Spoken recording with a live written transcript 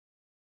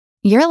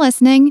You're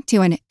listening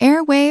to an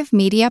Airwave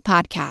Media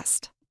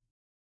Podcast.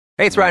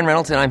 Hey, it's Ryan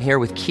Reynolds, and I'm here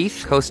with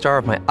Keith, co-star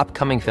of my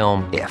upcoming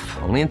film, If,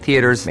 only in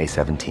theaters May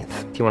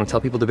 17th. Do you want to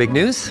tell people the big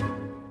news?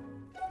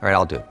 All right,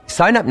 I'll do it.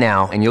 Sign up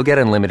now and you'll get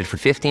unlimited for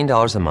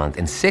 $15 a month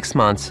and 6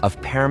 months of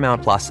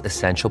Paramount Plus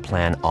Essential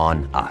Plan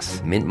on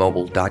us.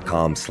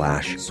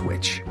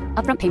 MintMobile.com/switch.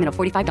 Upfront payment of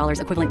 $45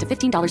 equivalent to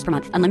 $15 per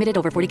month. Unlimited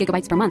over 40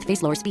 gigabytes per month.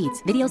 Face lower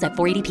speeds. Videos at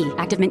 480p.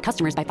 Active Mint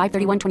customers by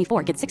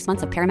 531.24 get 6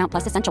 months of Paramount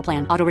Plus Essential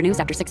Plan. Auto renews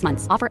after 6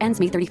 months. Offer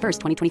ends May 31st,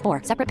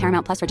 2024. Separate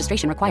Paramount Plus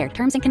registration required.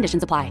 Terms and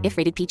conditions apply if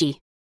rated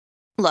PG.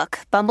 Look,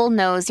 Bumble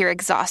knows you're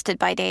exhausted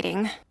by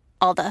dating.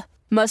 All the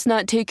must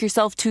not take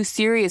yourself too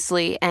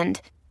seriously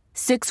and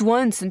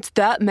 6'1" since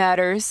that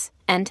matters.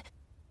 And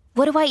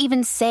what do I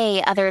even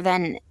say other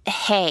than,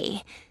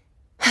 hey?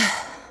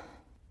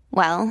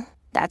 Well,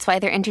 that's why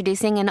they're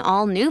introducing an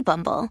all-new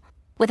Bumble,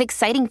 with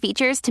exciting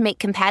features to make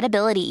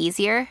compatibility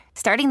easier,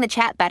 starting the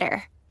chat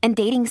better, and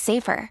dating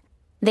safer.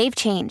 They've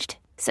changed,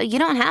 so you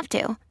don't have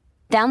to.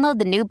 Download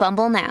the new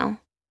Bumble now.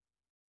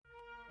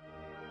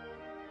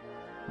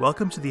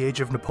 Welcome to the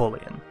Age of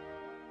Napoleon,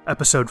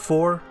 Episode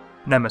 4,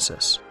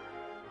 Nemesis.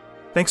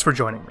 Thanks for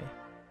joining me.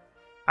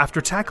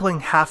 After tackling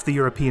half the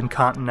European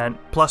continent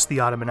plus the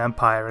Ottoman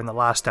Empire in the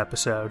last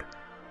episode,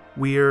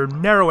 we're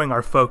narrowing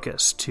our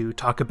focus to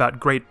talk about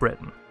Great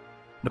Britain,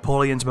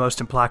 Napoleon's most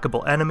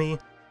implacable enemy,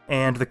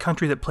 and the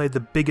country that played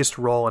the biggest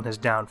role in his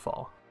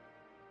downfall.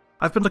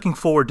 I've been looking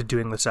forward to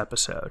doing this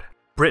episode.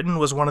 Britain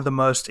was one of the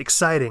most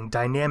exciting,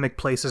 dynamic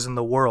places in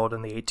the world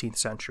in the 18th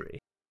century.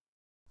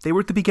 They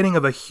were at the beginning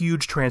of a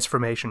huge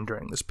transformation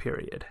during this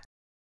period.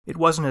 It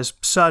wasn't as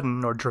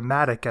sudden or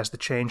dramatic as the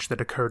change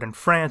that occurred in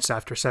France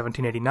after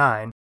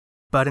 1789,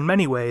 but in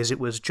many ways it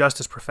was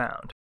just as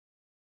profound.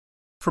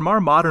 From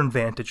our modern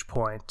vantage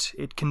point,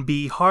 it can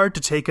be hard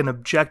to take an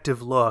objective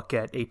look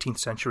at 18th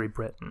century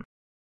Britain.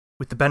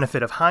 With the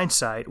benefit of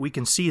hindsight, we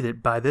can see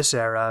that by this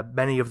era,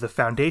 many of the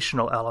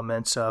foundational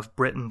elements of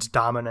Britain's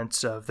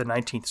dominance of the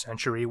 19th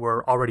century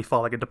were already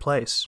falling into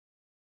place.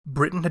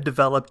 Britain had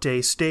developed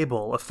a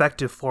stable,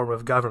 effective form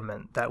of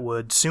government that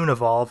would soon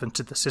evolve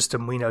into the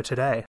system we know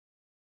today.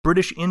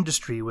 British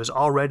industry was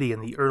already in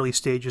the early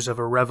stages of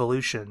a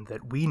revolution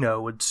that we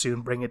know would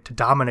soon bring it to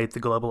dominate the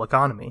global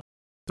economy.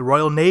 The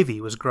Royal Navy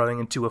was growing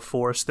into a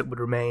force that would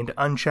remain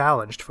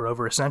unchallenged for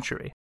over a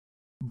century.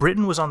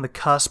 Britain was on the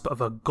cusp of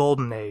a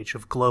golden age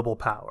of global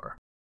power.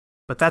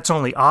 But that's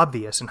only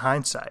obvious in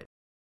hindsight.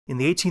 In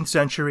the 18th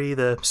century,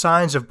 the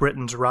signs of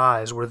Britain's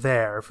rise were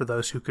there for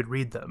those who could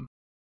read them.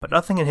 But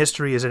nothing in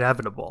history is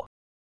inevitable.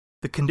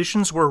 The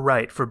conditions were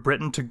right for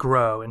Britain to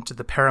grow into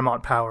the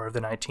paramount power of the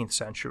 19th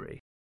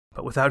century.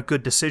 But without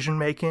good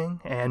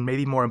decision-making, and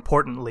maybe more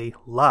importantly,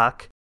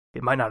 luck,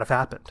 it might not have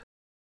happened.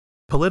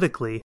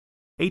 Politically,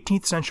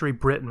 18th century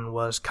Britain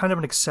was kind of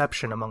an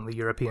exception among the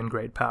European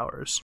great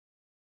powers.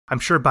 I'm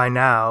sure by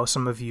now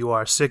some of you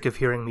are sick of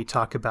hearing me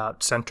talk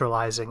about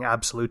centralizing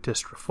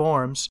absolutist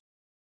reforms.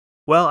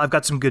 Well, I've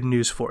got some good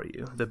news for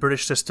you. The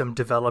British system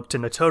developed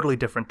in a totally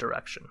different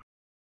direction.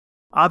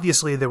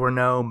 Obviously, there were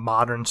no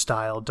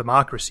modern-style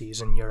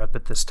democracies in Europe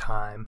at this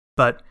time,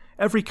 but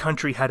every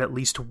country had at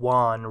least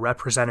one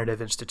representative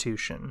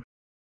institution.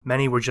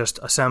 Many were just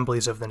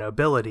assemblies of the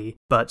nobility,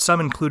 but some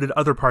included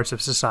other parts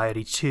of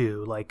society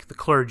too, like the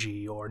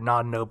clergy or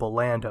non-noble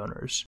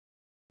landowners.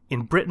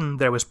 In Britain,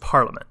 there was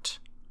Parliament,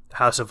 the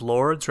House of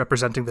Lords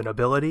representing the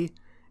nobility,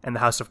 and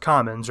the House of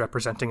Commons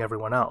representing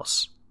everyone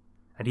else.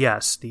 And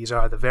yes, these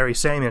are the very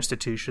same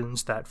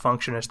institutions that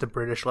function as the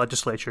British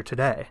legislature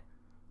today.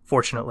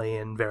 Fortunately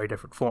in very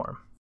different form.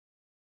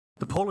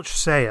 The Polish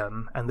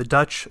Sejm and the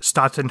Dutch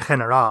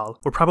Staten-Generaal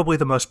were probably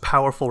the most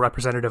powerful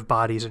representative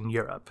bodies in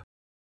Europe,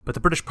 but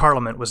the British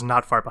Parliament was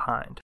not far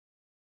behind.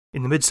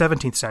 In the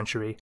mid-17th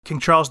century,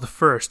 King Charles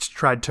I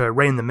tried to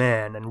rein them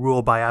in and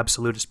rule by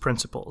absolutist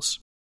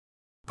principles.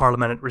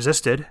 Parliament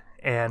resisted,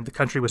 and the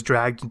country was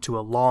dragged into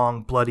a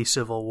long, bloody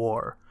civil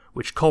war,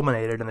 which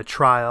culminated in the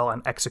trial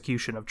and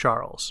execution of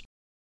Charles.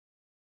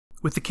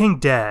 With the king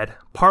dead,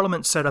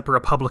 Parliament set up a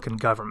republican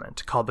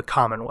government called the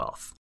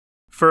Commonwealth.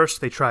 First,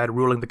 they tried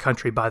ruling the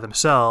country by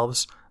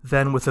themselves,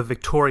 then with a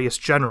victorious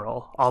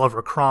general,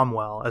 Oliver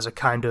Cromwell, as a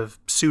kind of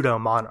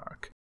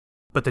pseudo-monarch.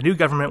 But the new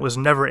government was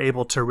never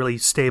able to really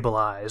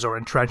stabilize or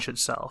entrench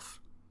itself.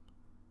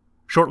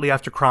 Shortly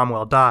after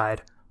Cromwell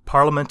died,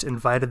 Parliament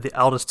invited the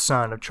eldest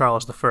son of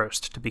Charles I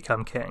to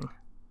become king.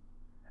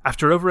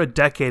 After over a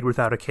decade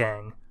without a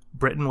king,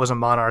 Britain was a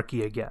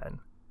monarchy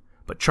again.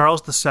 But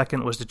Charles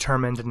II was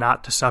determined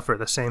not to suffer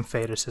the same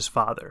fate as his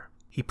father.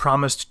 He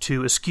promised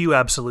to eschew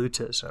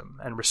absolutism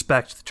and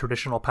respect the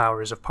traditional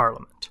powers of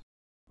Parliament.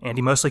 And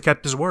he mostly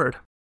kept his word.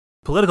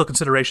 Political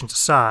considerations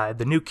aside,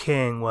 the new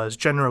king was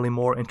generally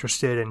more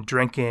interested in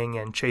drinking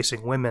and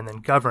chasing women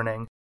than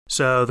governing,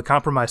 so the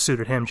compromise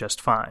suited him just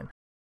fine.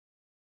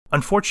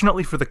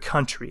 Unfortunately for the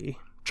country,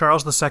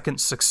 Charles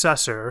II's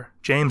successor,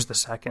 James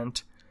II,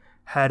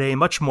 had a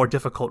much more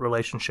difficult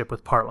relationship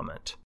with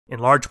Parliament, in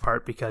large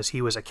part because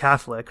he was a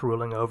Catholic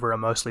ruling over a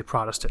mostly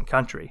Protestant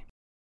country.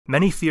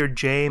 Many feared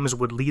James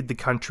would lead the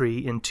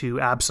country into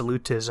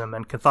absolutism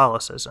and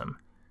Catholicism,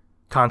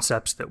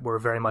 concepts that were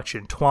very much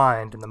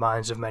entwined in the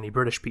minds of many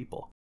British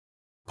people.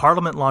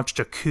 Parliament launched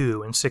a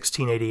coup in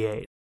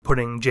 1688,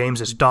 putting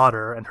James's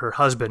daughter and her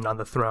husband on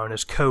the throne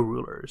as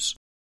co-rulers,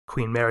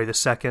 Queen Mary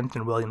II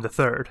and William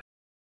III.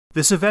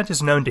 This event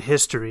is known to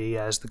history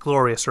as the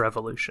Glorious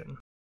Revolution.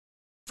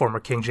 Former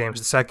King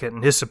James II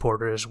and his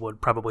supporters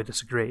would probably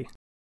disagree.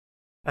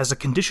 As a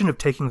condition of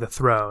taking the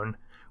throne,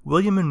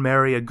 William and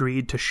Mary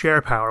agreed to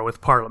share power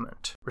with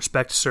Parliament,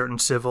 respect certain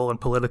civil and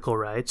political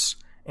rights,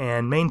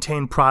 and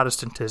maintain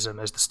Protestantism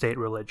as the state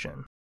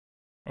religion.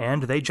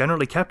 And they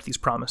generally kept these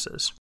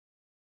promises.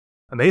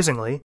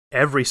 Amazingly,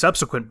 every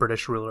subsequent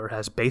British ruler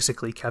has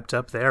basically kept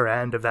up their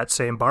end of that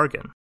same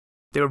bargain.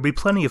 There would be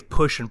plenty of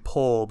push and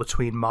pull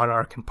between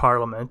monarch and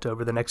Parliament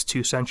over the next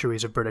 2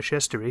 centuries of British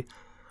history,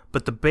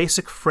 but the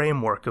basic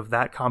framework of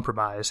that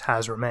compromise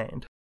has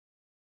remained.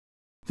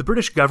 The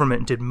British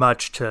government did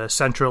much to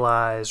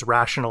centralize,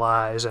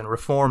 rationalize, and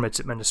reform its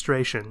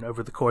administration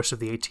over the course of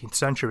the 18th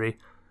century,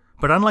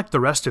 but unlike the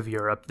rest of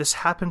Europe, this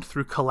happened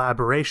through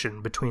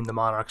collaboration between the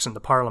monarchs and the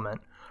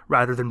Parliament,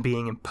 rather than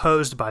being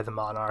imposed by the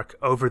monarch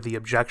over the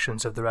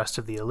objections of the rest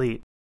of the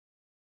elite.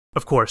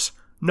 Of course,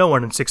 no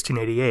one in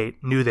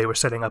 1688 knew they were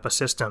setting up a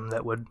system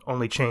that would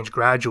only change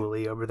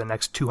gradually over the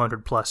next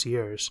 200-plus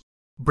years.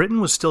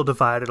 Britain was still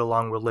divided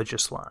along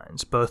religious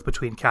lines, both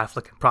between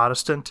Catholic and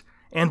Protestant,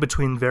 and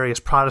between various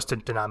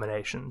Protestant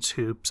denominations,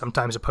 who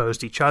sometimes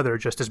opposed each other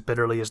just as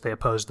bitterly as they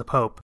opposed the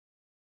Pope.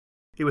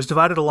 It was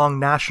divided along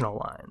national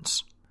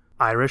lines.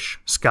 Irish,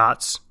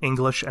 Scots,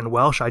 English, and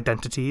Welsh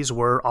identities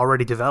were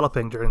already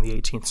developing during the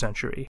 18th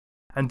century,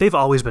 and they've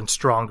always been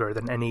stronger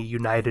than any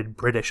united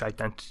British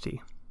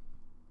identity.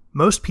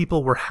 Most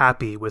people were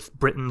happy with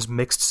Britain's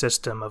mixed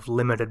system of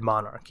limited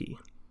monarchy,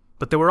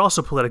 but there were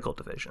also political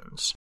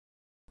divisions.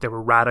 There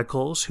were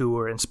radicals who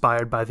were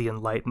inspired by the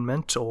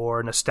Enlightenment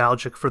or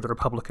nostalgic for the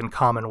Republican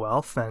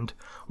Commonwealth and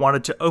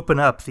wanted to open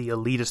up the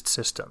elitist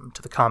system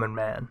to the common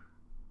man.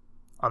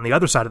 On the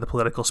other side of the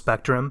political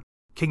spectrum,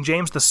 King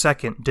James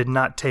II did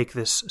not take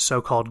this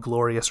so-called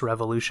Glorious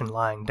Revolution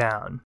lying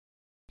down.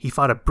 He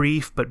fought a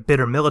brief but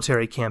bitter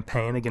military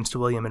campaign against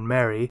William and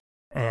Mary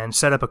and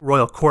set up a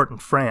royal court in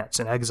France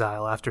in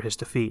exile after his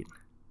defeat.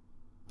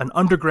 An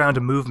underground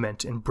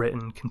movement in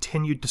Britain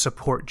continued to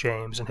support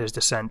James and his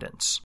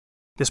descendants.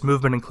 This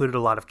movement included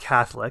a lot of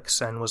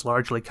Catholics and was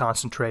largely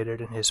concentrated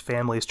in his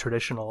family's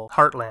traditional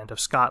heartland of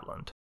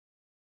Scotland.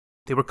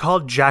 They were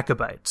called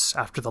Jacobites,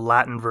 after the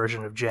Latin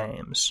version of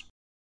James.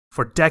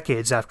 For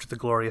decades after the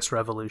Glorious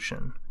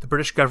Revolution, the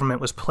British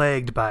government was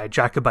plagued by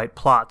Jacobite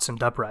plots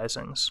and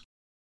uprisings.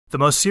 The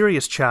most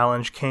serious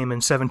challenge came in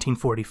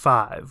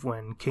 1745,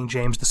 when King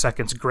James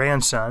II's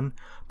grandson,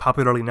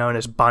 popularly known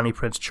as Bonnie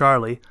Prince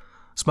Charlie,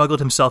 smuggled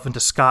himself into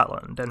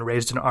Scotland and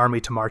raised an army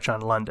to march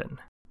on London.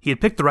 He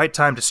had picked the right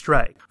time to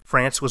strike.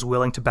 France was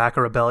willing to back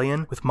a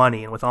rebellion with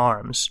money and with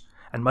arms,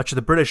 and much of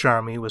the British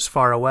army was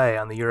far away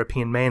on the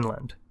European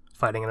mainland,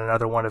 fighting in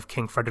another one of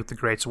King Frederick the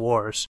Great's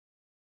wars.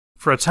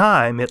 For a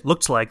time, it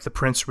looked like the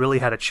prince really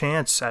had a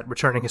chance at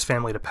returning his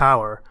family to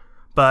power,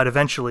 but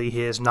eventually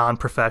his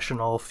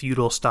non-professional,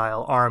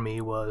 feudal-style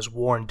army was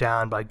worn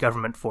down by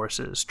government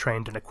forces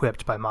trained and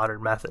equipped by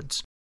modern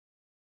methods.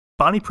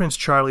 Bonnie Prince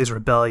Charlie's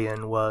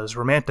rebellion was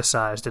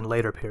romanticized in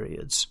later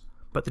periods,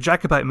 but the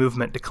Jacobite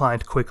movement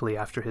declined quickly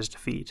after his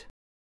defeat.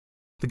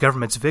 The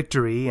government's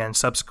victory and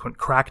subsequent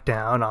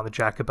crackdown on the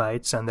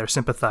Jacobites and their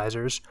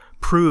sympathizers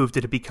proved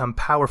it had become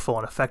powerful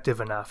and effective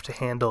enough to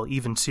handle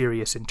even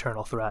serious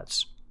internal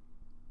threats.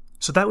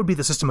 So that would be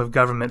the system of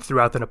government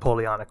throughout the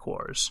Napoleonic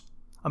Wars.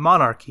 A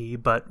monarchy,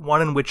 but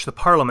one in which the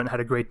parliament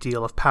had a great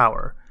deal of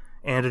power,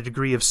 and a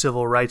degree of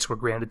civil rights were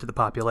granted to the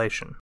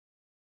population.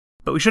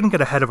 But we shouldn't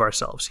get ahead of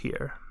ourselves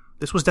here.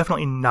 This was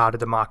definitely not a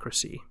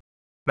democracy.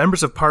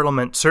 Members of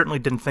Parliament certainly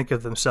didn't think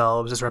of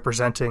themselves as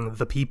representing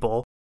the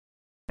people,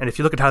 and if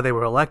you look at how they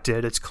were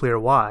elected, it's clear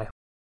why.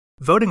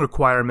 Voting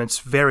requirements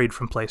varied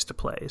from place to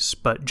place,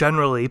 but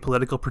generally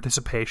political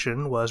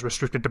participation was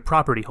restricted to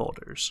property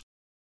holders.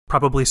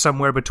 Probably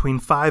somewhere between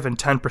 5 and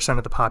 10%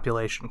 of the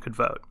population could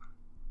vote.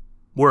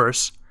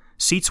 Worse,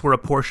 seats were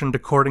apportioned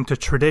according to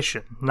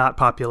tradition, not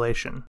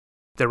population.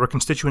 There were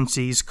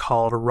constituencies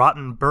called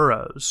rotten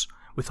boroughs,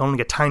 with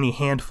only a tiny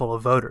handful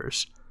of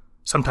voters,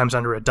 sometimes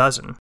under a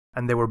dozen,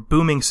 and they were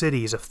booming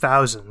cities of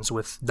thousands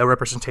with no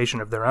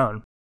representation of their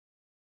own.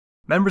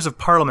 Members of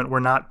Parliament were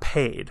not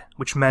paid,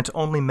 which meant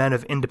only men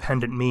of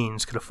independent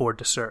means could afford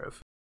to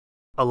serve.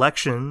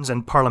 Elections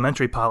and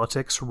parliamentary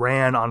politics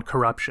ran on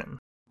corruption.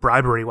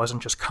 Bribery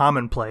wasn't just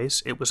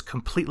commonplace, it was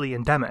completely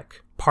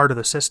endemic, part of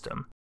the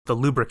system, the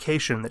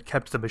lubrication that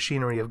kept the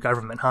machinery of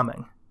government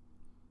humming.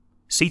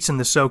 Seats in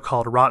the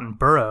so-called rotten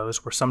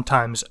boroughs were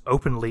sometimes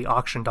openly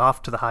auctioned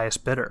off to the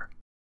highest bidder.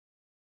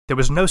 There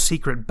was no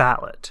secret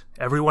ballot.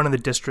 Everyone in the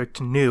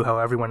district knew how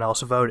everyone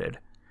else voted,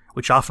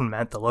 which often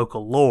meant the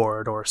local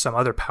lord or some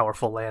other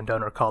powerful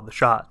landowner called the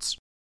shots.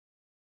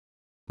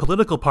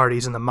 Political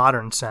parties in the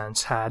modern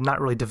sense had not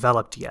really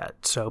developed yet,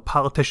 so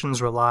politicians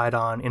relied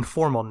on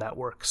informal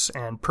networks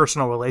and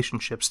personal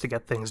relationships to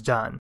get things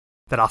done.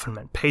 That often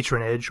meant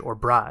patronage or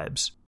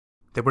bribes.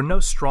 There were no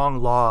strong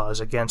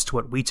laws against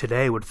what we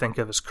today would think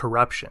of as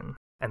corruption,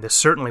 and this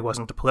certainly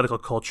wasn't a political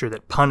culture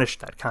that punished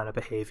that kind of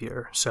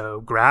behavior,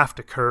 so graft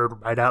occurred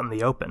right out in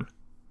the open.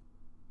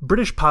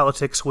 British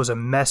politics was a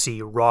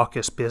messy,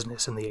 raucous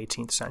business in the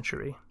 18th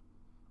century.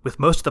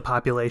 With most of the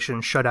population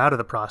shut out of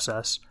the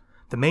process,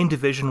 the main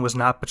division was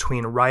not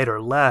between right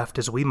or left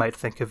as we might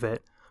think of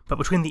it, but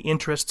between the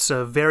interests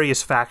of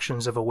various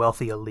factions of a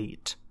wealthy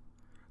elite.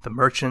 The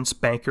merchants,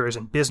 bankers,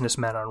 and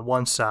businessmen on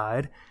one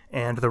side,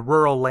 and the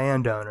rural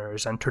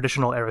landowners and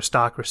traditional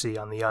aristocracy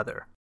on the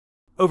other.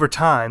 Over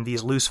time,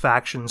 these loose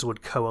factions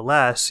would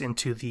coalesce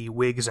into the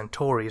Whigs and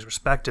Tories,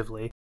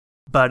 respectively,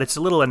 but it's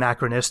a little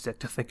anachronistic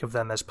to think of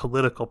them as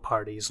political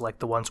parties like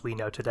the ones we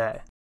know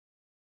today.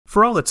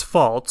 For all its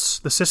faults,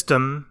 the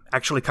system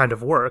actually kind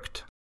of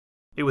worked.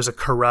 It was a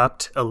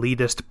corrupt,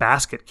 elitist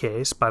basket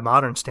case by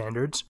modern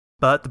standards,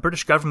 but the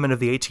British government of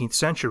the 18th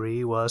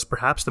century was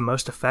perhaps the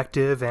most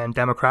effective and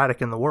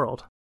democratic in the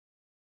world.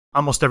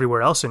 Almost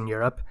everywhere else in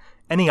Europe,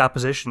 any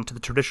opposition to the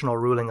traditional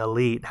ruling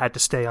elite had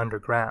to stay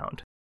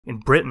underground. In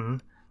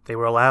Britain, they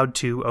were allowed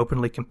to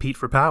openly compete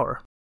for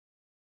power.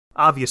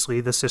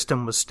 Obviously, the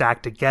system was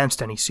stacked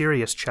against any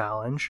serious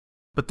challenge,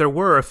 but there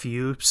were a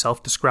few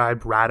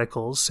self-described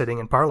radicals sitting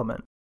in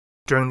Parliament.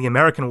 During the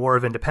American War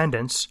of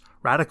Independence,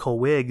 radical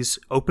Whigs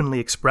openly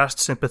expressed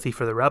sympathy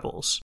for the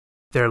rebels.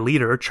 Their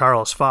leader,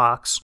 Charles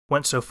Fox,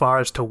 went so far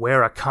as to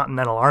wear a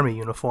Continental Army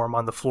uniform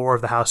on the floor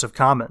of the House of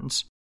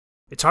Commons.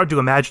 It's hard to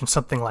imagine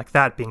something like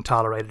that being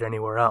tolerated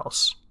anywhere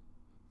else.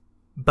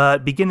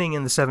 But beginning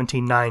in the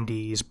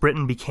 1790s,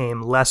 Britain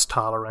became less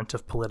tolerant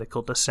of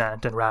political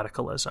dissent and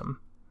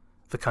radicalism.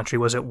 The country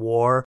was at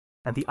war,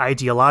 and the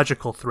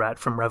ideological threat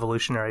from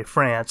revolutionary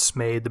France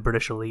made the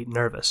British elite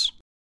nervous.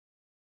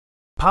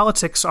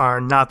 Politics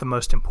are not the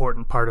most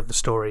important part of the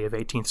story of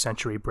 18th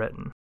century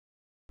Britain.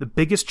 The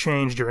biggest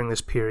change during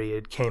this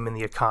period came in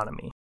the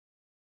economy.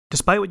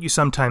 Despite what you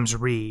sometimes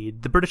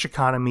read, the British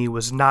economy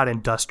was not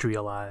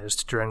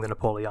industrialized during the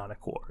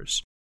Napoleonic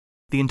Wars.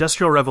 The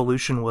Industrial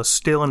Revolution was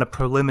still in a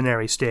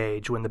preliminary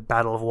stage when the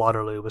Battle of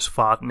Waterloo was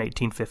fought in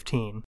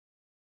 1815.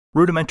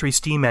 Rudimentary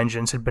steam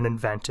engines had been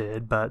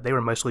invented, but they were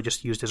mostly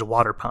just used as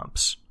water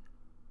pumps.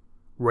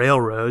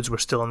 Railroads were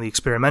still in the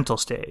experimental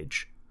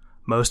stage.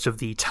 Most of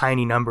the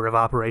tiny number of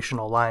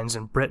operational lines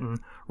in Britain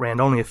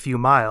ran only a few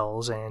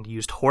miles and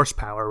used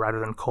horsepower rather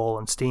than coal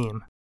and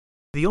steam.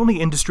 The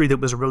only industry that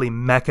was really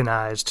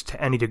mechanized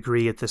to any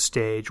degree at this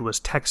stage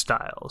was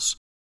textiles,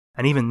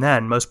 and even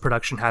then most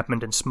production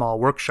happened in small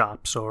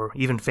workshops or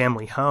even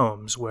family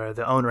homes where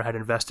the owner had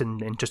invested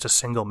in just a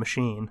single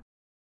machine.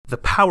 The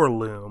power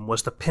loom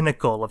was the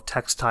pinnacle of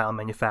textile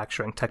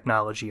manufacturing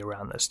technology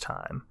around this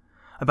time.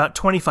 About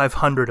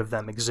 2,500 of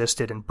them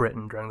existed in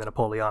Britain during the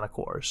Napoleonic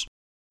Wars.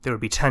 There would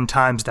be 10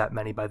 times that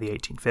many by the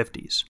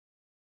 1850s.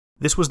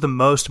 This was the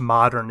most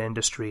modern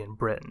industry in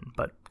Britain,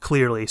 but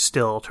clearly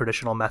still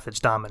traditional methods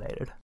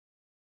dominated.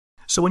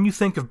 So when you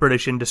think of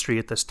British industry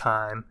at this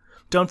time,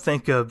 don't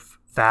think of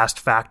vast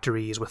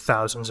factories with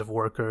thousands of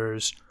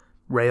workers,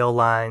 rail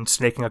lines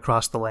snaking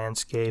across the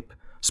landscape,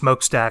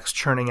 smokestacks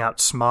churning out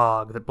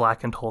smog that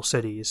blackened whole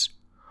cities.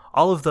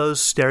 All of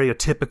those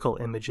stereotypical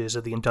images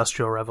of the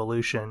Industrial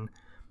Revolution,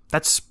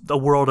 that's the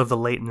world of the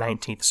late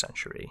 19th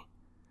century.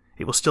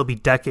 It will still be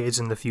decades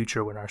in the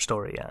future when our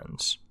story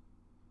ends.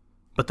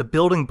 But the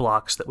building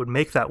blocks that would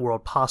make that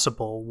world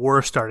possible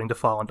were starting to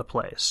fall into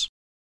place.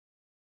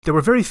 There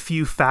were very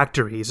few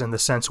factories in the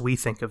sense we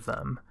think of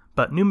them,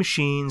 but new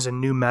machines and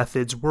new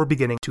methods were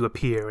beginning to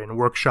appear in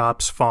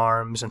workshops,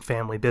 farms, and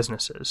family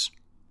businesses.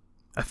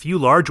 A few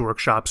large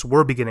workshops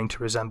were beginning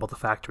to resemble the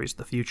factories of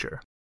the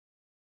future.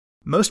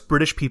 Most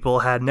British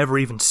people had never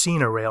even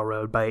seen a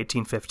railroad by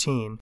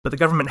 1815, but the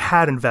government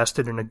had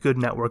invested in a good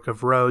network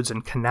of roads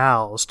and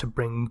canals to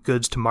bring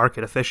goods to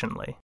market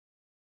efficiently.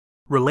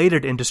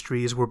 Related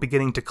industries were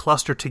beginning to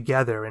cluster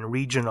together in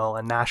regional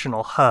and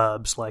national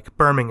hubs like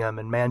Birmingham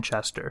and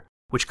Manchester,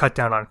 which cut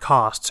down on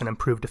costs and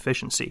improved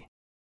efficiency.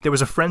 There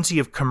was a frenzy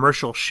of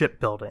commercial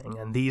shipbuilding,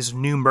 and these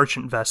new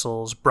merchant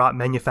vessels brought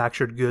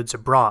manufactured goods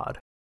abroad,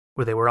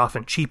 where they were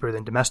often cheaper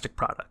than domestic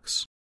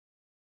products.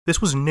 This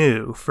was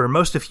new. For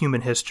most of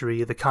human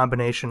history, the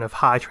combination of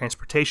high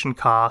transportation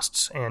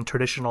costs and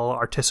traditional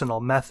artisanal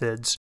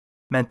methods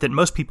meant that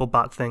most people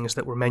bought things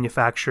that were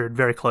manufactured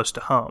very close to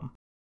home.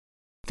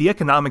 The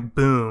economic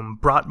boom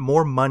brought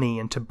more money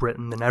into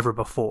Britain than ever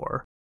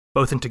before,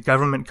 both into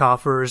government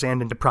coffers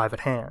and into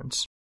private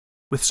hands.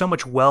 With so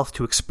much wealth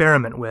to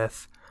experiment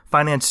with,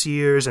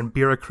 financiers and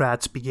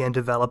bureaucrats began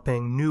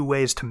developing new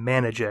ways to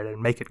manage it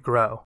and make it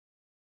grow.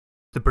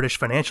 The British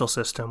financial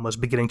system was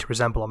beginning to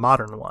resemble a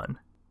modern one.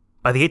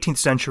 By the 18th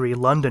century,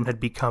 London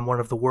had become one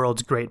of the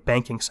world's great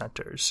banking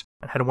centers,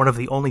 and had one of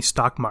the only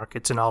stock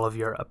markets in all of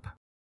Europe.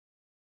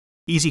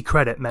 Easy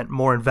credit meant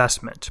more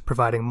investment,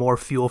 providing more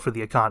fuel for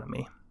the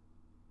economy.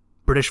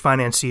 British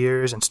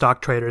financiers and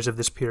stock traders of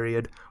this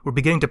period were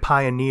beginning to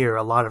pioneer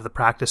a lot of the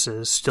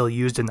practices still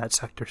used in that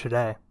sector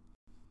today.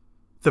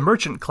 The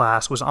merchant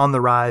class was on the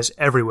rise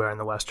everywhere in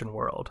the Western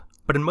world,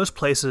 but in most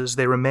places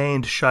they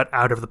remained shut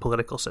out of the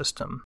political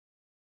system.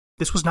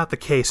 This was not the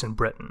case in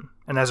Britain,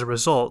 and as a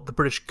result, the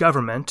British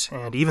government,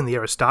 and even the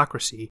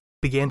aristocracy,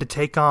 began to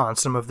take on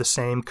some of the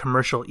same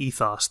commercial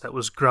ethos that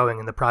was growing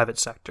in the private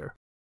sector.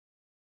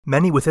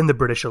 Many within the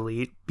British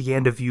elite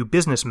began to view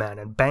businessmen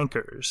and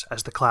bankers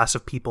as the class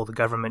of people the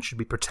government should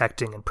be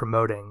protecting and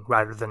promoting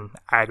rather than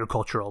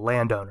agricultural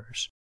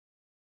landowners.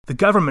 The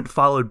government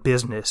followed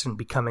business in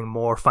becoming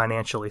more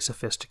financially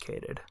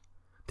sophisticated.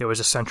 There was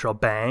a central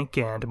bank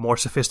and more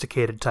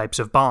sophisticated types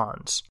of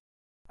bonds.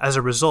 As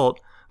a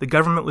result, the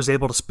government was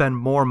able to spend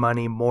more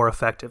money more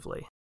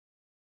effectively.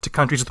 To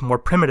countries with more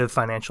primitive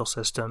financial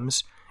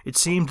systems, it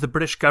seemed the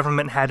British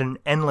government had an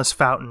endless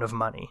fountain of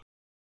money.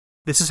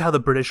 This is how the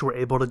British were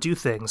able to do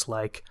things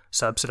like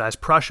subsidize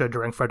Prussia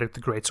during Frederick the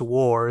Great's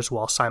wars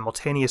while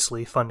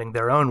simultaneously funding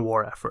their own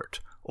war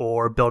effort,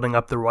 or building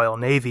up the Royal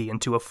Navy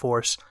into a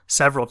force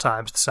several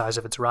times the size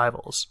of its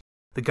rivals.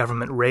 The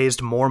government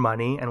raised more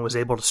money and was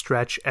able to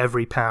stretch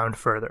every pound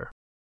further.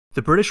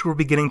 The British were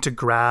beginning to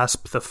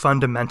grasp the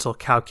fundamental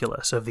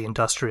calculus of the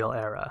industrial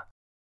era,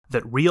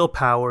 that real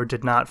power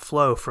did not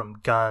flow from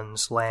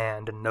guns,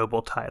 land, and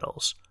noble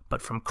titles,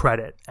 but from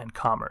credit and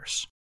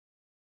commerce.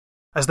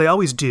 As they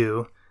always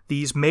do,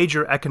 these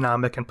major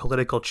economic and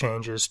political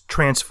changes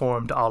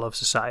transformed all of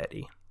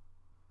society.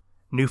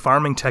 New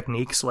farming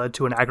techniques led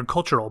to an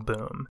agricultural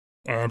boom,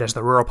 and as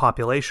the rural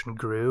population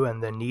grew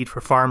and the need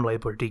for farm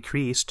labor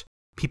decreased,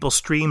 people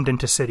streamed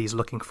into cities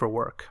looking for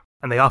work,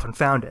 and they often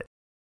found it.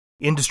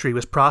 Industry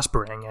was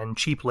prospering, and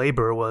cheap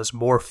labor was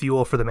more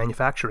fuel for the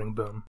manufacturing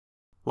boom.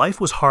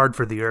 Life was hard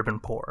for the urban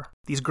poor.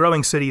 These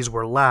growing cities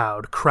were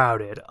loud,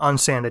 crowded,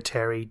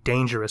 unsanitary,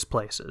 dangerous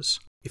places.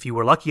 If you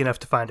were lucky enough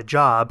to find a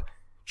job,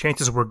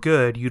 chances were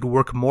good you'd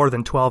work more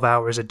than 12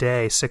 hours a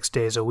day, 6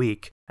 days a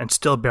week, and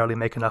still barely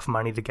make enough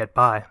money to get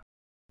by.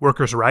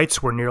 Workers'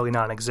 rights were nearly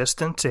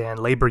non-existent, and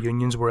labor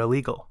unions were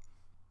illegal.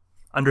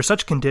 Under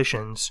such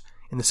conditions,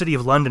 in the city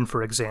of London,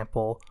 for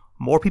example,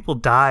 more people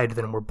died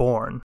than were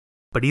born.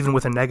 But even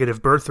with a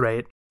negative birth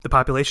rate, the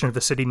population of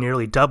the city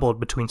nearly doubled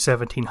between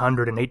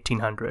 1700 and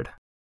 1800.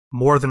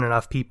 More than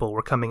enough people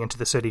were coming into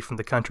the city from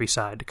the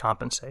countryside to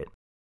compensate.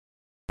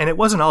 And it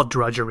wasn't all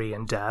drudgery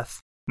and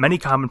death. Many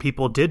common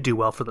people did do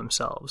well for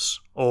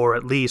themselves, or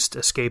at least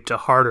escaped a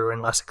harder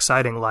and less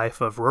exciting life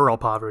of rural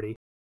poverty.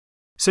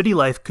 City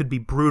life could be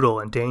brutal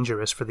and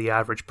dangerous for the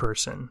average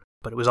person,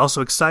 but it was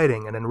also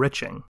exciting and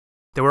enriching.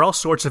 There were all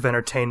sorts of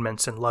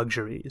entertainments and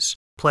luxuries: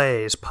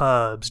 plays,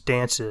 pubs,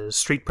 dances,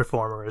 street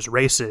performers,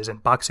 races,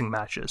 and boxing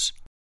matches.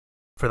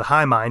 For the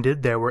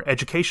high-minded, there were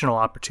educational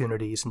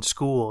opportunities in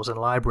schools and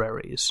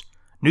libraries,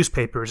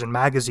 newspapers and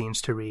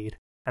magazines to read,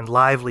 and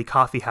lively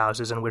coffee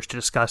houses in which to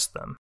discuss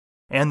them.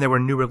 And there were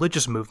new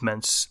religious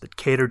movements that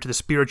catered to the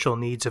spiritual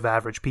needs of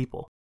average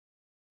people.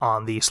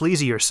 On the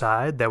sleazier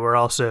side, there were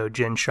also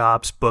gin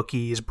shops,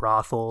 bookies,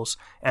 brothels,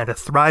 and a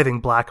thriving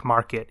black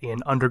market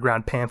in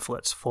underground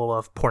pamphlets full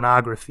of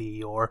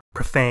pornography or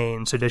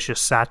profane, seditious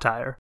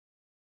satire.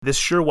 This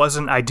sure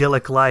wasn't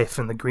idyllic life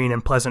in the green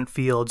and pleasant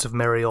fields of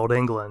merry old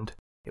England.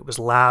 It was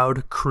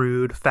loud,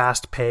 crude,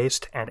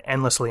 fast-paced, and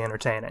endlessly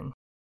entertaining.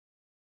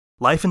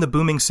 Life in the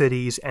booming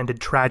cities ended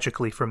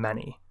tragically for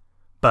many,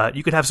 but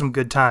you could have some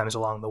good times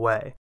along the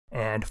way,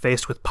 and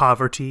faced with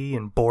poverty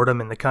and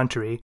boredom in the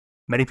country,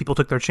 many people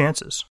took their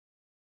chances.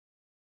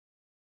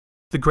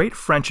 The great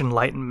French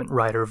Enlightenment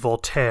writer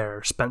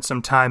Voltaire spent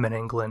some time in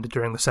England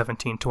during the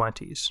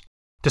 1720s.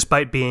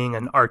 Despite being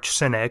an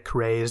arch-cynic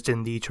raised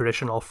in the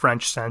traditional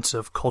French sense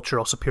of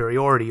cultural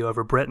superiority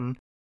over Britain,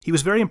 he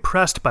was very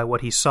impressed by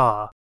what he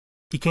saw.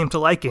 He came to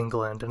like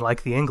England and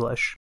like the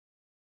English.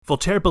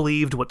 Voltaire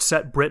believed what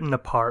set Britain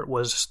apart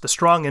was the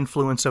strong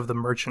influence of the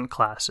merchant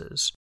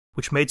classes,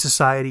 which made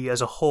society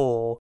as a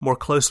whole more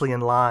closely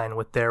in line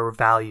with their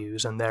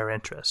values and their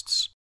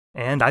interests.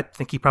 And I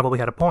think he probably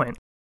had a point.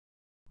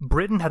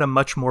 Britain had a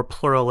much more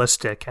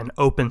pluralistic and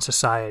open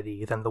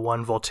society than the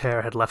one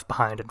Voltaire had left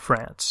behind in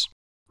France.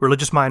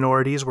 Religious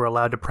minorities were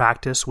allowed to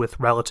practice with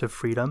relative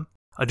freedom.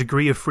 A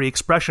degree of free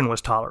expression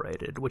was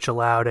tolerated, which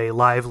allowed a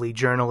lively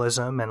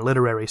journalism and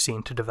literary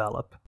scene to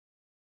develop.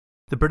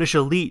 The British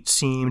elite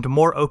seemed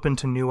more open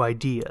to new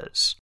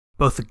ideas.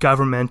 Both the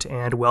government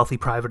and wealthy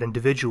private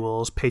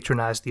individuals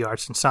patronized the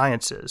arts and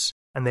sciences,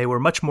 and they were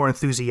much more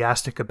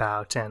enthusiastic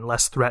about and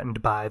less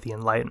threatened by the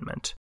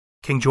Enlightenment.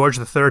 King George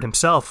III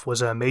himself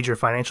was a major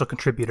financial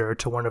contributor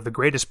to one of the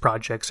greatest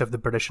projects of the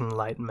British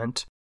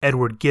Enlightenment,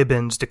 Edward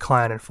Gibbon's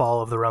Decline and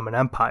Fall of the Roman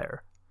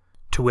Empire,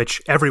 to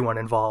which everyone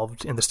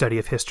involved in the study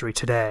of history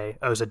today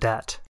owes a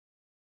debt.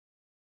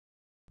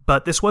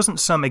 But this wasn't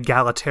some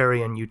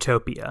egalitarian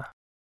utopia.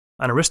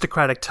 An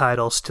aristocratic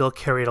title still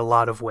carried a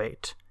lot of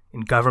weight,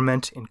 in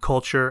government, in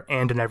culture,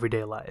 and in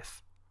everyday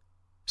life.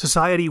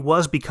 Society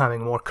was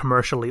becoming more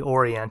commercially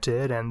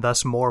oriented and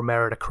thus more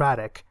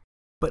meritocratic,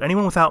 But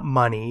anyone without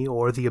money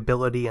or the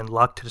ability and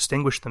luck to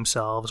distinguish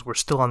themselves were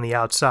still on the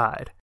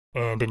outside,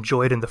 and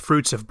enjoyed in the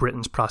fruits of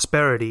Britain's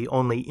prosperity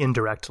only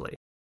indirectly.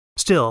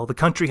 Still, the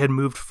country had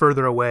moved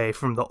further away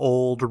from the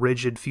old,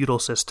 rigid feudal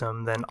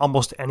system than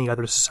almost any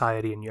other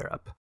society in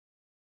Europe.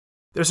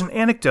 There's an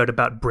anecdote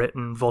about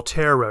Britain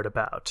Voltaire wrote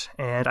about,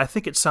 and I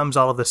think it sums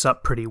all of this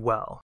up pretty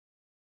well.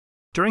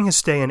 During his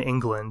stay in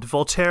England,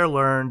 Voltaire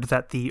learned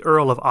that the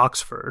Earl of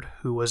Oxford,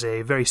 who was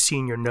a very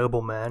senior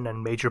nobleman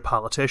and major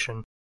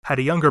politician, had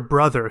a younger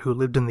brother who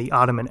lived in the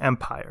Ottoman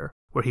Empire,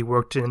 where he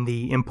worked in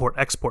the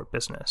import-export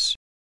business.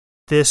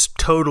 This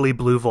totally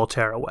blew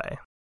Voltaire away.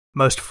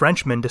 Most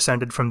Frenchmen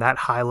descended from that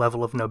high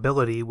level of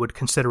nobility would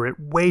consider it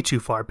way too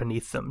far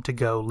beneath them to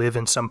go live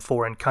in some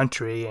foreign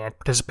country and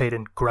participate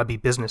in grubby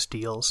business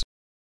deals.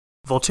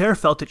 Voltaire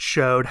felt it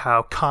showed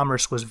how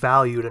commerce was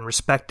valued and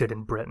respected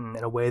in Britain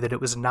in a way that it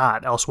was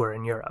not elsewhere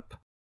in Europe.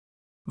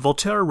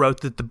 Voltaire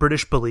wrote that the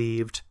British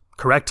believed,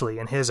 correctly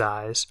in his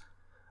eyes,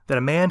 that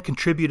a man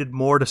contributed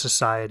more to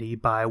society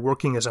by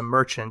working as a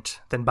merchant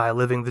than by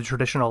living the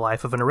traditional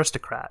life of an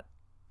aristocrat.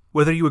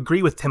 Whether you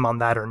agree with him on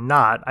that or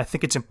not, I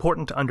think it's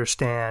important to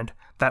understand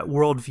that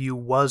worldview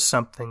was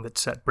something that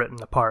set Britain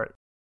apart.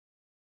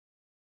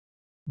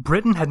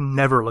 Britain had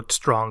never looked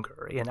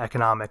stronger in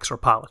economics or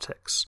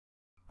politics,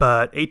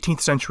 but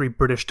 18th century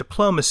British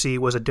diplomacy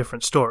was a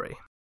different story.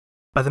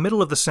 By the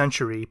middle of the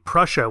century,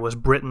 Prussia was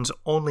Britain's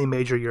only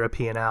major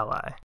European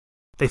ally.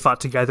 They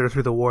fought together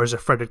through the wars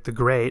of Frederick the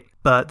Great,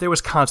 but there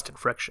was constant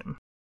friction.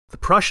 The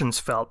Prussians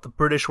felt the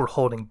British were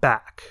holding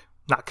back,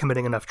 not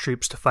committing enough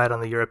troops to fight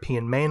on the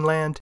European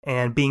mainland,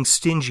 and being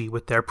stingy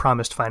with their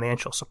promised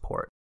financial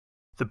support.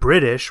 The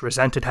British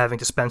resented having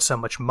to spend so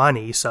much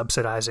money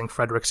subsidizing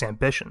Frederick's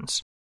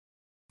ambitions.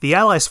 The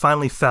Allies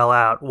finally fell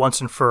out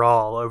once and for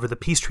all over the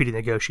peace treaty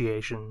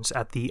negotiations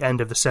at the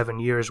end of the 7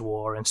 Years'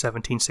 War in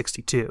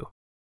 1762.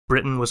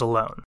 Britain was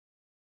alone.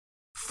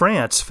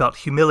 France felt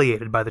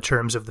humiliated by the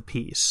terms of the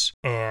peace,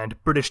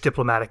 and British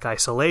diplomatic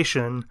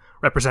isolation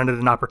represented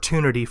an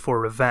opportunity for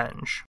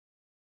revenge.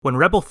 When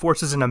rebel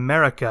forces in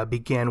America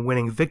began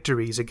winning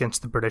victories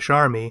against the British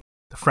Army,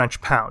 the French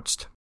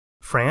pounced.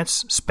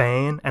 France,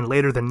 Spain, and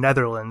later the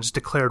Netherlands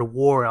declared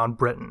war on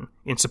Britain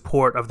in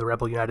support of the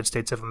rebel United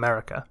States of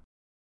America.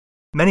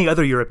 Many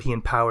other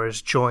European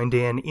powers joined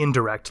in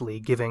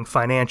indirectly, giving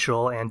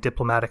financial and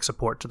diplomatic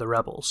support to the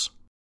rebels.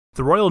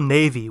 The Royal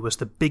Navy was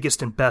the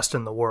biggest and best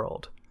in the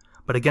world,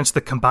 but against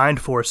the combined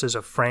forces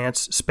of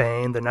France,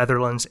 Spain, the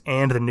Netherlands,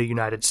 and the new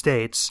United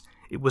States,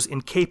 it was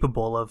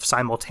incapable of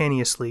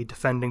simultaneously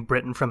defending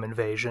Britain from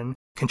invasion,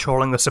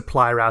 controlling the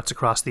supply routes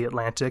across the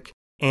Atlantic,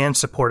 and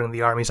supporting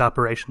the Army's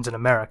operations in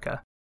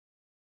America.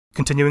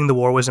 Continuing the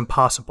war was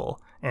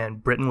impossible,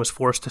 and Britain was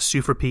forced to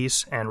sue for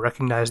peace and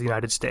recognize the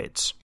United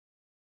States.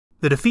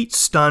 The defeat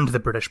stunned the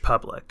British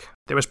public.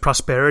 There was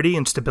prosperity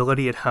and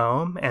stability at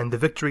home, and the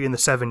victory in the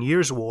 7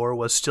 Years' War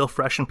was still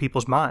fresh in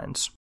people's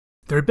minds.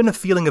 There had been a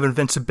feeling of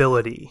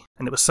invincibility,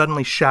 and it was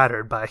suddenly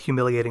shattered by a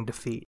humiliating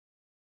defeat.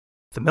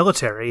 The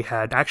military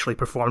had actually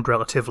performed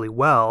relatively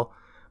well,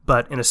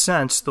 but in a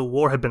sense, the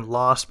war had been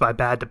lost by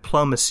bad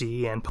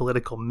diplomacy and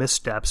political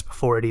missteps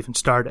before it even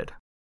started.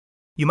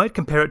 You might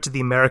compare it to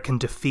the American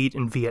defeat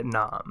in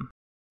Vietnam.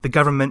 The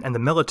government and the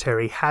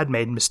military had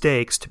made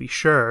mistakes, to be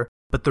sure,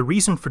 but the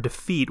reason for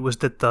defeat was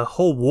that the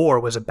whole war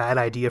was a bad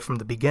idea from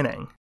the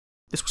beginning.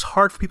 This was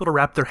hard for people to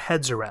wrap their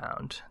heads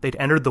around. They'd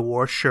entered the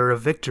war sure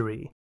of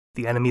victory.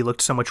 The enemy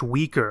looked so much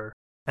weaker,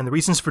 and the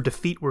reasons for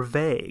defeat were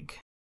vague.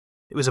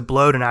 It was a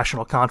blow to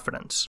national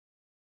confidence.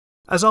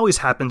 As always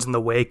happens in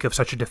the wake of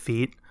such a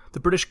defeat, the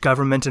British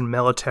government and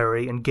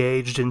military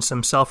engaged in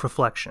some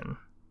self-reflection.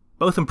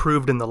 Both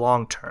improved in the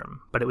long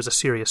term, but it was a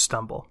serious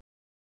stumble.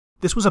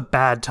 This was a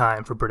bad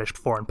time for British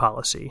foreign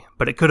policy,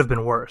 but it could have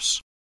been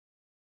worse.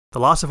 The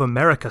loss of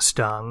America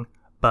stung,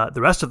 but the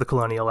rest of the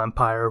colonial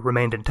empire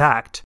remained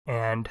intact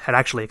and had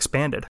actually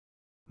expanded.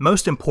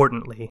 Most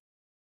importantly,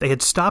 they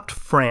had stopped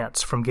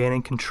France from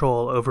gaining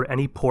control over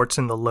any ports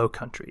in the Low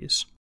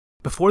Countries.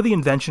 Before the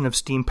invention of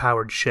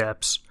steam-powered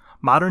ships,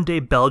 modern-day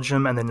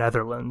Belgium and the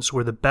Netherlands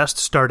were the best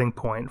starting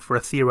point for a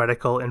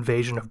theoretical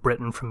invasion of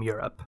Britain from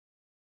Europe.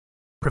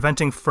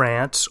 Preventing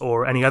France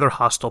or any other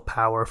hostile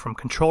power from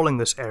controlling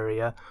this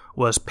area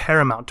was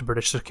paramount to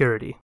British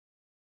security.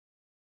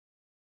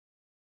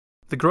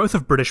 The growth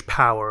of British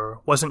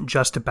power wasn't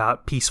just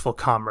about peaceful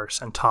commerce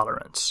and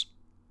tolerance.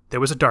 There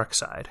was a dark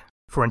side.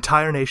 For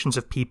entire nations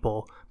of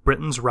people,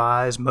 Britain's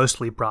rise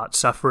mostly brought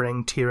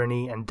suffering,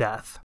 tyranny, and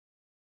death.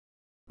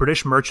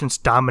 British merchants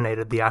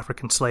dominated the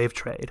African slave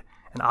trade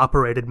and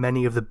operated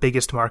many of the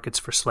biggest markets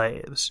for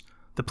slaves,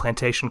 the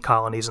plantation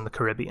colonies in the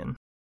Caribbean.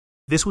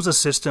 This was a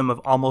system of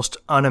almost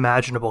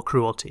unimaginable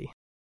cruelty.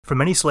 For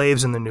many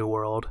slaves in the New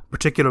World,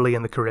 particularly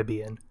in the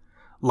Caribbean,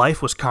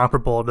 life was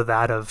comparable to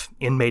that of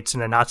inmates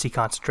in a Nazi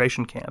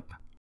concentration camp.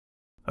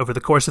 Over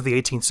the course of the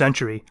 18th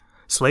century,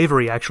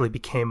 slavery actually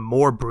became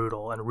more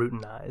brutal and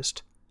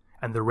routinized,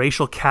 and the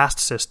racial caste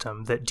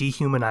system that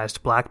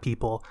dehumanized black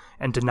people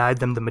and denied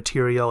them the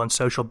material and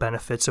social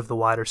benefits of the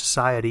wider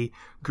society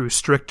grew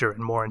stricter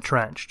and more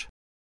entrenched.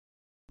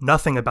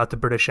 Nothing about the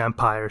British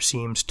Empire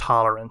seems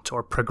tolerant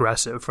or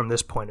progressive from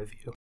this point of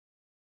view.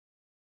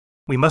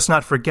 We must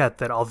not forget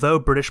that although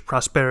British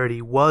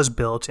prosperity was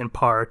built in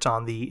part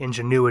on the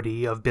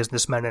ingenuity of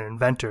businessmen and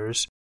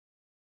inventors,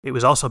 it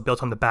was also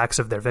built on the backs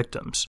of their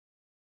victims.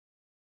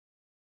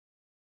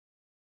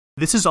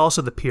 This is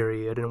also the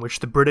period in which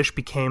the British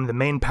became the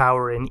main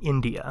power in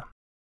India.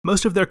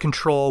 Most of their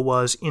control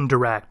was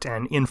indirect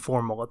and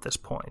informal at this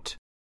point.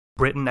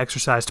 Britain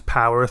exercised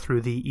power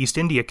through the East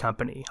India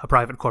Company, a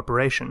private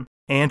corporation,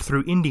 and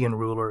through Indian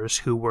rulers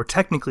who were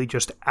technically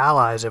just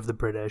allies of the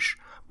British,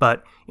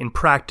 but in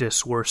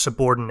practice were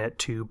subordinate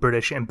to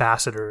British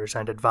ambassadors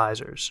and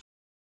advisors.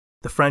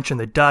 The French and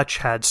the Dutch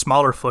had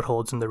smaller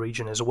footholds in the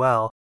region as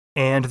well,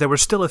 and there were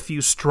still a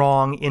few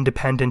strong,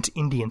 independent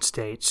Indian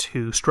states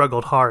who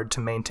struggled hard to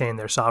maintain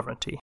their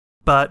sovereignty.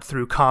 But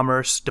through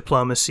commerce,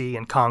 diplomacy,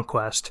 and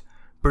conquest,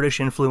 British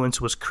influence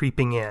was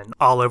creeping in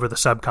all over the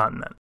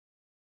subcontinent.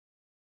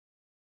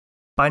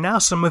 By now,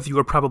 some of you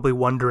are probably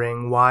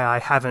wondering why I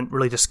haven't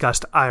really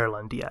discussed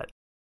Ireland yet.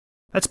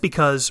 That's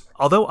because,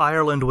 although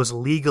Ireland was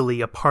legally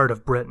a part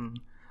of Britain,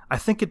 I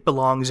think it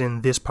belongs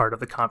in this part of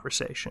the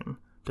conversation,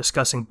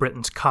 discussing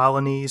Britain's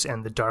colonies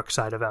and the dark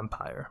side of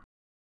empire.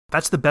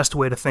 That's the best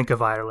way to think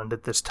of Ireland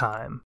at this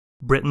time,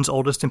 Britain's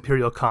oldest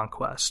imperial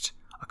conquest,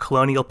 a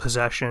colonial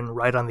possession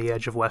right on the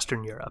edge of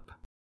Western Europe.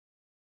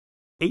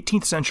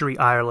 18th century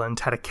Ireland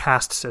had a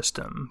caste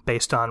system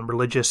based on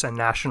religious and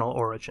national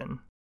origin.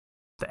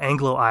 The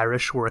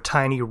Anglo-Irish were a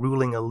tiny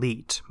ruling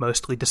elite,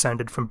 mostly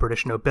descended from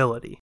British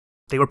nobility.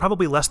 They were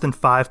probably less than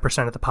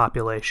 5% of the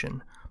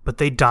population, but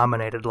they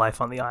dominated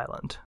life on the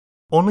island.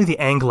 Only the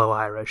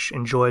Anglo-Irish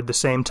enjoyed the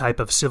same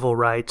type of civil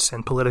rights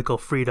and political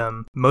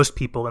freedom most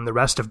people in the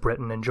rest of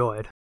Britain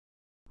enjoyed.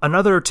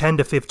 Another 10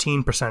 to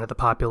 15% of the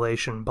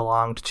population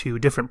belonged to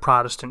different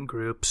Protestant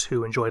groups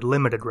who enjoyed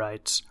limited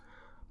rights,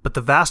 but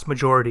the vast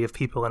majority of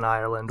people in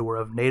Ireland were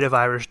of native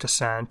Irish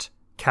descent,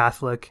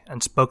 Catholic,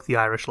 and spoke the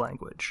Irish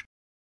language.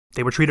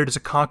 They were treated as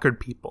a conquered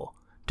people,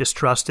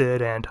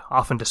 distrusted and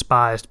often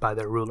despised by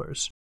their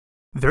rulers.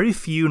 Very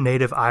few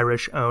native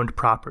Irish owned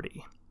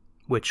property,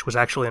 which was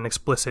actually an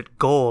explicit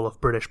goal of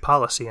British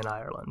policy in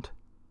Ireland.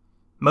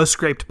 Most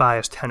scraped by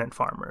as tenant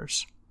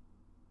farmers.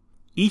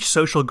 Each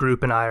social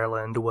group in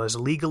Ireland was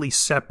legally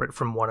separate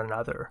from one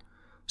another,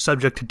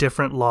 subject to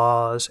different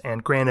laws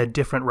and granted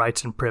different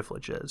rights and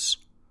privileges,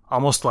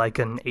 almost like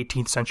an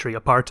 18th century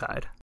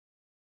apartheid.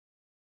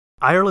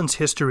 Ireland's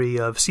history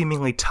of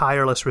seemingly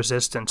tireless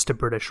resistance to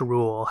British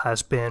rule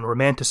has been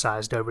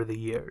romanticized over the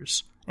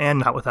years, and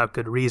not without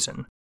good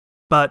reason.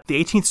 But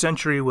the 18th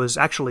century was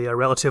actually a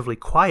relatively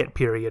quiet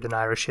period in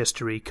Irish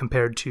history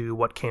compared to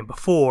what came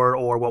before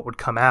or what would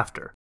come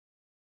after.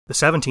 The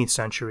 17th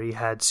century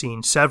had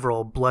seen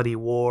several bloody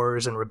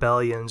wars and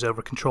rebellions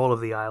over control of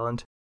the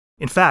island.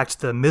 In fact,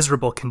 the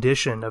miserable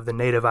condition of the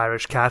native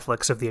Irish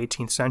Catholics of the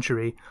 18th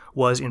century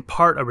was in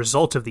part a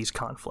result of these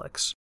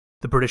conflicts.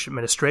 The British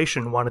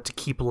administration wanted to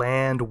keep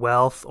land,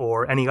 wealth,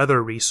 or any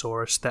other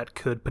resource that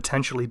could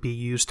potentially be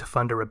used to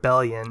fund a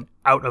rebellion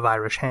out of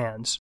Irish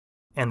hands.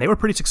 And they were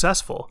pretty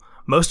successful.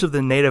 Most of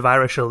the native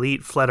Irish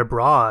elite fled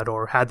abroad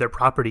or had their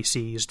property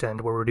seized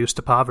and were reduced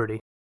to poverty.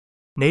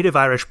 Native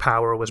Irish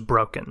power was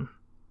broken.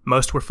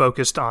 Most were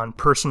focused on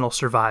personal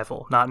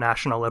survival, not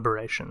national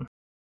liberation.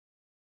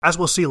 As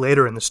we'll see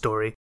later in the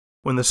story,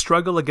 when the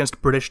struggle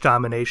against British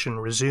domination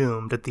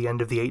resumed at the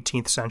end of the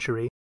 18th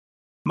century,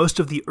 most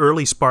of the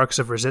early sparks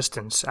of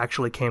resistance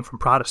actually came from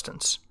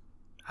Protestants.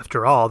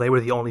 After all, they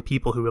were the only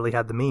people who really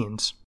had the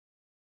means.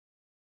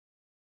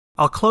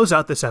 I'll close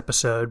out this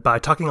episode by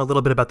talking a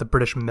little bit about the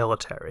British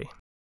military.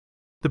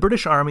 The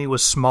British Army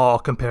was small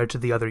compared to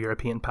the other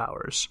European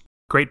powers.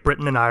 Great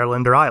Britain and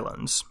Ireland are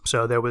islands,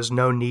 so there was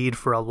no need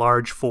for a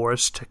large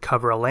force to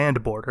cover a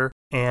land border,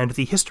 and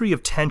the history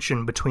of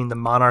tension between the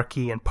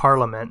monarchy and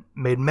Parliament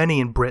made many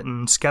in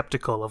Britain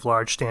skeptical of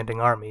large standing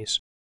armies.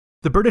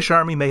 The British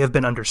Army may have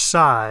been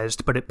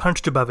undersized, but it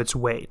punched above its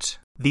weight.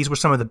 These were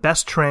some of the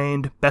best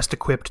trained, best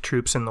equipped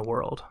troops in the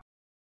world.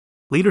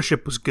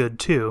 Leadership was good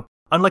too.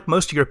 Unlike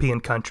most European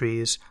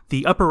countries,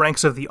 the upper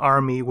ranks of the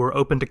army were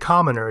open to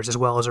commoners as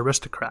well as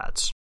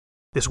aristocrats.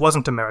 This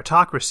wasn't a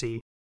meritocracy.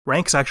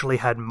 Ranks actually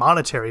had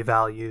monetary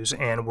values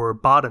and were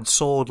bought and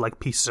sold like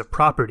pieces of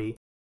property,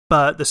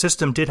 but the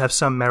system did have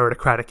some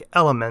meritocratic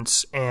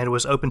elements and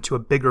was open to a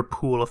bigger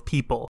pool of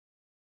people.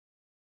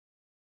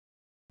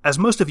 As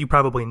most of you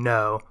probably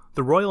know,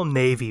 the Royal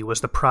Navy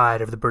was the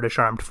pride of the British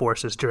Armed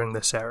Forces during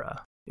this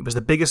era. It was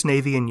the biggest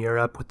navy in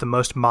Europe with the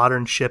most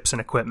modern ships and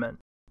equipment.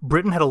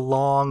 Britain had a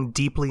long,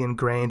 deeply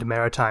ingrained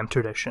maritime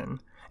tradition,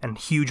 and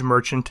huge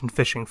merchant and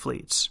fishing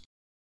fleets.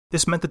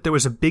 This meant that there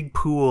was a big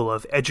pool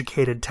of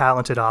educated,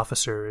 talented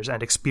officers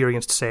and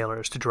experienced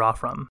sailors to draw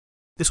from.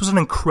 This was an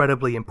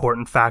incredibly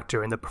important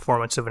factor in the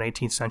performance of an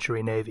 18th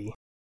century navy.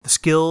 The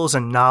skills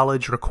and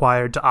knowledge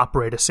required to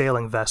operate a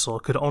sailing vessel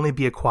could only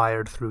be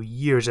acquired through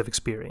years of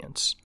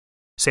experience.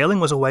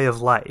 Sailing was a way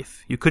of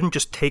life. You couldn't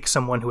just take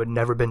someone who had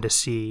never been to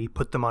sea,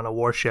 put them on a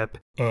warship,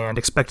 and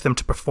expect them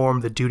to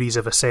perform the duties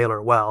of a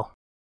sailor well.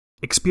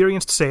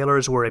 Experienced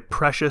sailors were a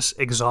precious,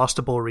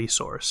 exhaustible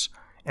resource,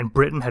 and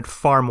Britain had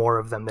far more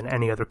of them than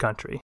any other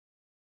country.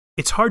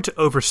 It's hard to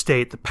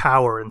overstate the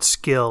power and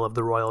skill of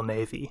the Royal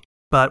Navy,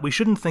 but we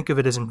shouldn't think of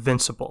it as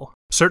invincible.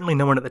 Certainly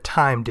no one at the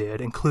time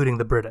did, including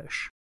the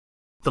British.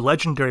 The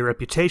legendary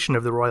reputation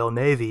of the Royal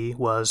Navy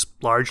was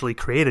largely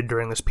created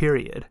during this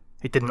period.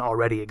 It didn't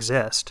already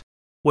exist.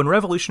 When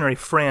revolutionary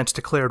France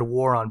declared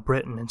war on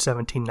Britain in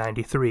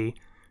 1793,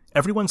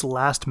 everyone's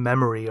last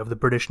memory of the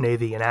British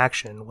Navy in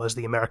action was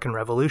the American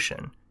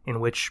Revolution, in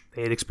which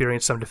they had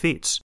experienced some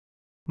defeats.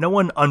 No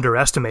one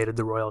underestimated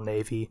the Royal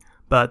Navy,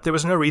 but there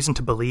was no reason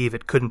to believe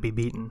it couldn't be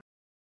beaten.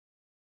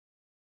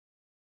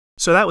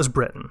 So that was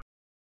Britain.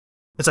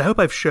 As I hope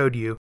I've showed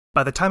you,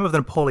 by the time of the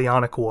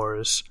Napoleonic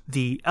Wars,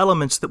 the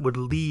elements that would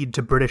lead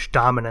to British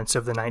dominance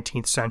of the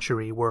 19th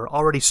century were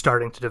already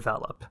starting to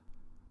develop.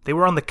 They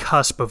were on the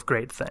cusp of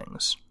great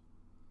things.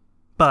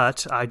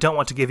 But I don't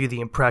want to give you the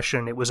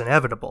impression it was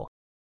inevitable.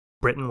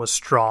 Britain was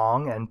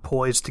strong and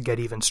poised to get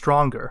even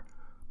stronger,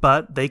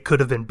 but they could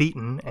have been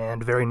beaten,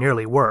 and very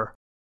nearly were.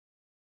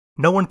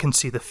 No one can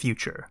see the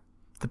future.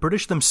 The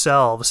British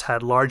themselves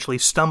had largely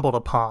stumbled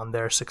upon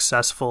their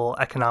successful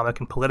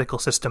economic and political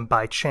system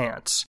by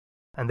chance,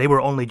 and they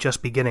were only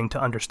just beginning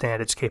to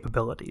understand its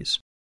capabilities.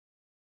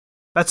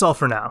 That's all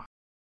for now.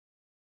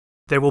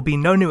 There will be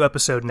no new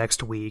episode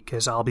next week,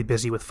 as I'll be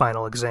busy with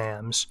final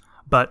exams,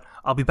 but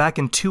I'll be back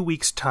in 2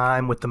 weeks'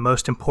 time with the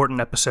most important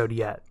episode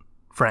yet,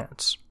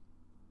 France.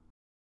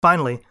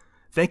 Finally,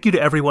 thank you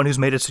to everyone who's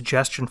made a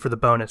suggestion for the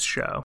bonus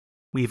show.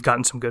 We've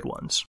gotten some good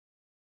ones.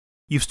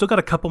 You've still got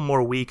a couple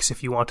more weeks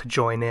if you want to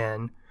join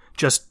in.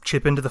 Just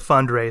chip into the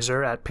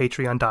fundraiser at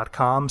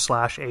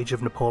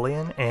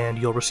patreon.com/ageofnapoleon and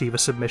you'll receive a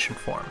submission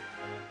form.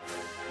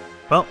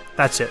 Well,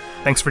 that's it.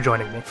 Thanks for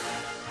joining me.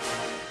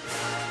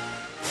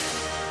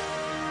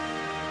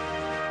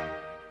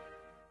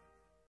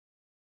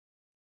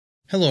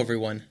 Hello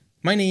everyone,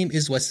 my name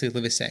is Wesley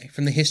Livesey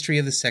from the History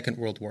of the Second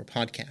World War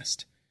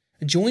podcast.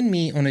 Join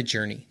me on a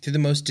journey through the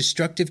most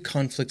destructive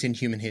conflict in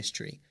human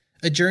history,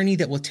 a journey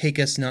that will take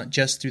us not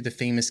just through the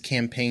famous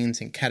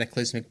campaigns and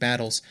cataclysmic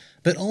battles,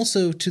 but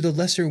also to the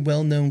lesser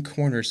well-known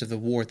corners of the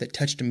war that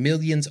touched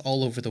millions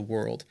all over the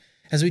world,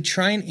 as we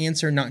try and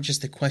answer not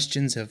just the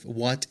questions of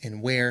what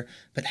and where,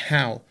 but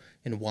how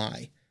and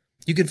why.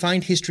 You can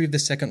find History of the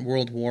Second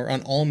World War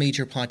on all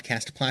major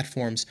podcast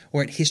platforms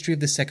or at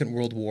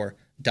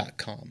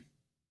historyofthesecondworldwar.com.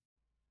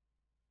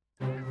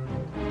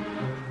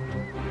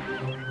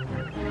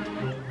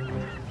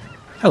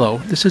 Hello,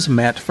 this is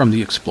Matt from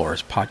the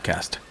Explorers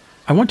Podcast.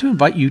 I want to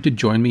invite you to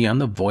join me on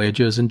the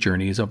voyages and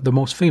journeys of the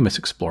most famous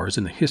explorers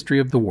in the history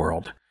of the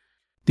world.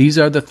 These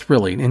are the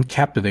thrilling and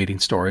captivating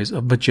stories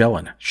of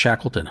Magellan,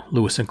 Shackleton,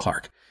 Lewis and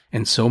Clark,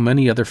 and so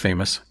many other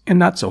famous and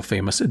not so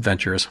famous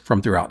adventurers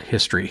from throughout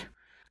history.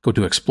 Go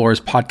to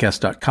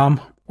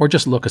explorerspodcast.com or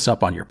just look us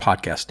up on your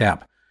podcast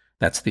app.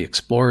 That's the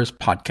Explorers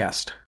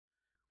Podcast.